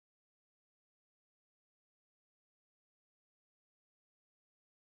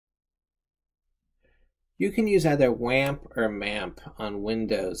You can use either WAMP or MAMP on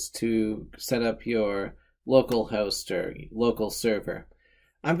Windows to set up your local host or local server.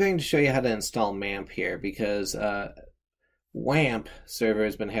 I'm going to show you how to install MAMP here because WAMP server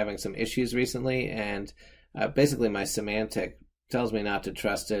has been having some issues recently, and basically my semantic tells me not to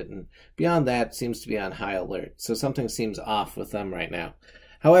trust it, and beyond that seems to be on high alert. So something seems off with them right now.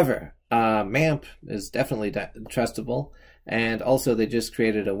 However, MAMP is definitely trustable, and also they just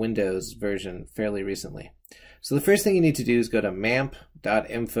created a Windows version fairly recently. So the first thing you need to do is go to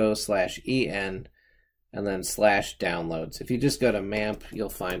mamp.info/en and then /downloads. If you just go to MAMP, you'll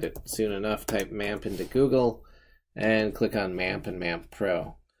find it soon enough. Type MAMP into Google and click on MAMP and MAMP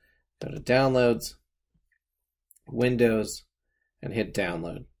Pro. Go to Downloads, Windows, and hit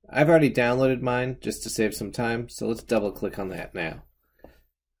Download. I've already downloaded mine just to save some time, so let's double click on that now.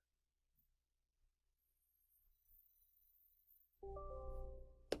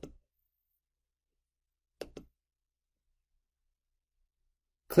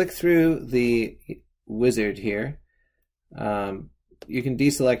 Click through the wizard here. You can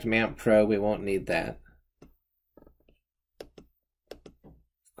deselect MAMP Pro, we won't need that. Of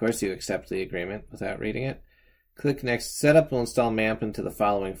course you accept the agreement without reading it. Click Next. Setup will install MAMP into the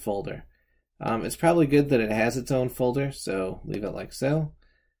following folder. It's probably good that it has its own folder, so leave it like so.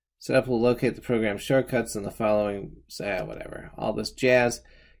 Setup will locate the program shortcuts in the following, whatever, all this jazz.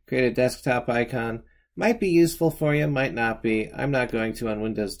 Create a desktop icon. Might be useful for you, might not be. I'm not going to on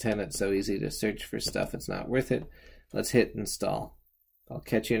Windows 10. It's so easy to search for stuff, it's not worth it. Let's hit install. I'll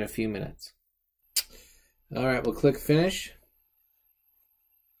catch you in a few minutes. Alright, we'll click Finish.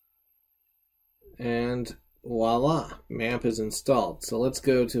 And voila, MAMP is installed. So let's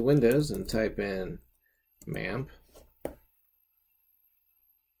go to Windows and type in MAMP.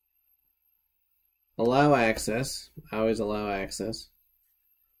 Allow access. I always allow access.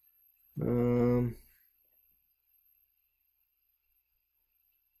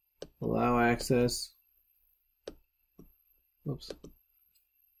 Allow access. Oops.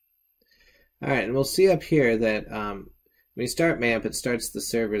 Alright, and we'll see up here that when you start MAMP, it starts the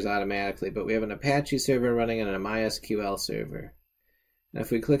servers automatically, but we have an Apache server running and a MySQL server. Now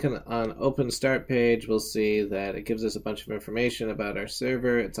if we click on Open Start Page, we'll see that it gives us a bunch of information about our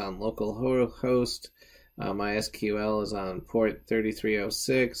server. It's on localhost. MySQL is on port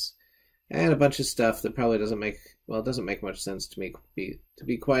 3306. And a bunch of stuff that probably doesn't make, well, it doesn't make much sense to me, to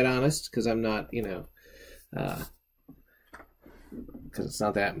be quite honest, because I'm not, because it's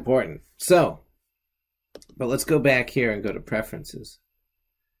not that important. So, but let's go back here and go to Preferences.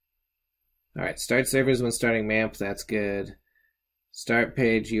 All right, start servers when starting MAMP, that's good. Start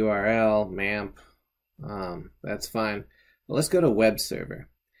page URL, MAMP, that's fine. Well, let's go to Web Server.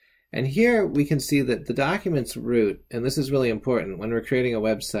 And here we can see that the document's root, and this is really important when we're creating a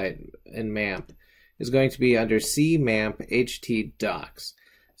website in MAMP, is going to be under cmamp htdocs.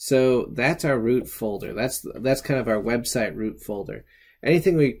 So that's our root folder. That's kind of our website root folder.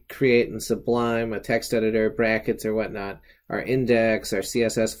 Anything we create in Sublime, a text editor, brackets, or whatnot, our index, our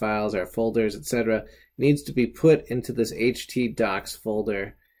CSS files, our folders, etc., needs to be put into this htdocs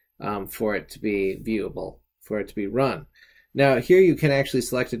folder for it to be viewable, for it to be run. Now here you can actually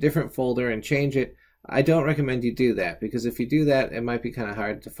select a different folder and change it. I don't recommend you do that because if you do that, it might be kind of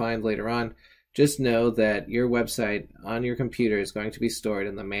hard to find later on. Just know that your website on your computer is going to be stored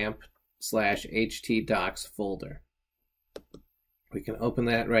in the mamp/htdocs folder. We can open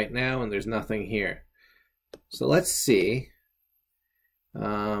that right now and there's nothing here. So let's see.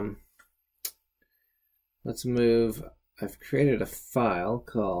 Let's move. I've created a file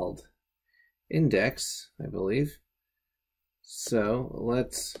called index, I believe. So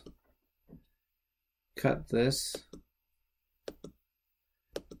let's cut this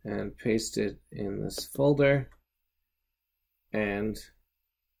and paste it in this folder, and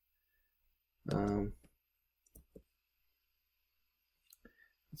let's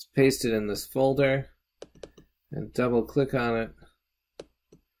paste it in this folder and double click on it,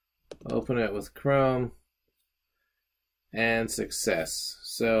 open it with Chrome, and success.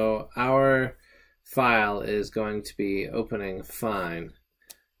 So our file is going to be opening fine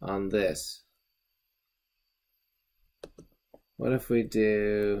on this. What if we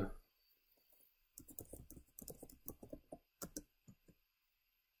do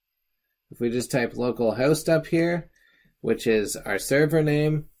just type localhost up here, which is our server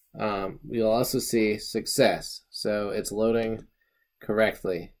name, you'll also see success. So it's loading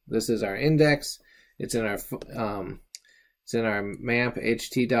correctly. This is our index. It's in our MAMP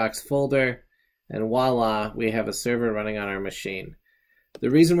htdocs folder. And voila, we have a server running on our machine. The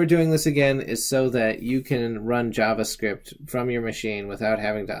reason we're doing this again is so that you can run JavaScript from your machine without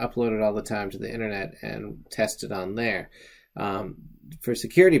having to upload it all the time to the internet and test it on there. For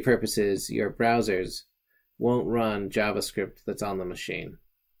security purposes, your browsers won't run JavaScript that's on the machine.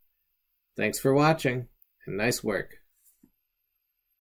 Thanks for watching, and nice work.